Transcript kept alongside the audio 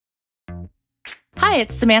Hi,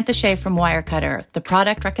 it's Samantha Shea from Wirecutter, the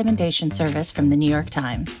product recommendation service from the New York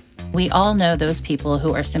Times. We all know those people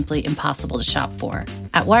who are simply impossible to shop for.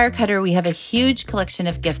 At Wirecutter, we have a huge collection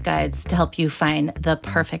of gift guides to help you find the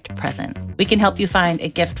perfect present. We can help you find a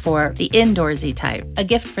gift for the indoorsy type, a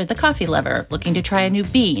gift for the coffee lover looking to try a new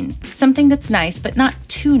bean, something that's nice but not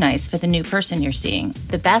too nice for the new person you're seeing,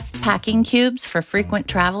 the best packing cubes for frequent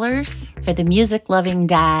travelers, for the music-loving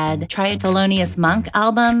dad, try a Thelonious Monk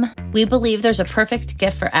album. We believe there's a perfect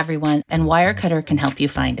gift for everyone, and Wirecutter can help you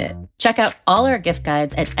find it. Check out all our gift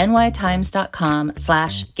guides at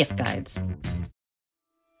nytimes.com/gift guides.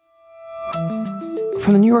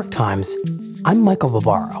 From the New York Times, I'm Michael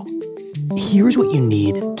Barbaro. Here's what you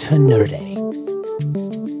need to know today.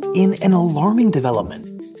 In an alarming development,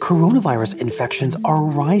 coronavirus infections are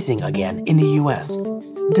rising again in the U.S.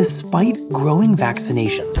 despite growing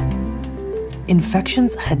vaccinations.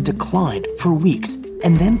 Infections had declined for weeks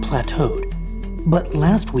and then plateaued. But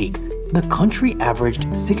last week, the country averaged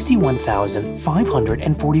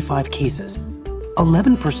 61,545 cases,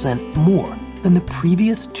 11% more than the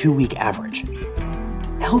previous two-week average.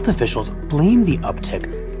 Health officials blame the uptick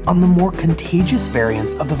on the more contagious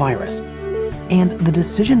variants of the virus and the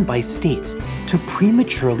decision by states to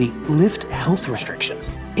prematurely lift health restrictions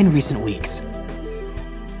in recent weeks.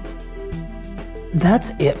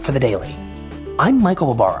 That's it for the Daily. I'm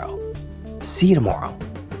Michael Barbaro. See you tomorrow.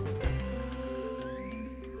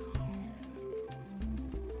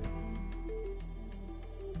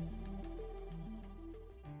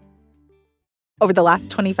 Over the last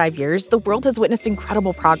 25 years, the world has witnessed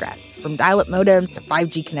incredible progress, from dial-up modems to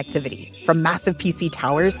 5G connectivity, from massive PC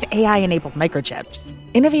towers to AI-enabled microchips.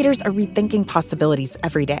 Innovators are rethinking possibilities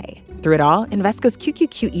every day. Through it all, Invesco's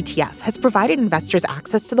QQQ ETF has provided investors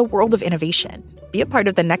access to the world of innovation. Be a part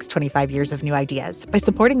of the next 25 years of new ideas by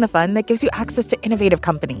supporting the fund that gives you access to innovative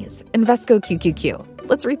companies. Invesco QQQ.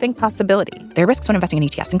 Let's rethink possibility. There are risks when investing in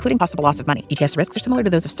ETFs, including possible loss of money. ETFs risks are similar to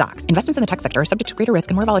those of stocks. Investments in the tech sector are subject to greater risk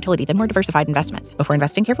and more volatility than more diversified investments. Before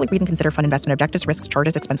investing, carefully read and consider fund investment objectives, risks,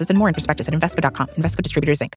 charges, expenses, and more in prospectus at Invesco.com. Invesco Distributors, Inc.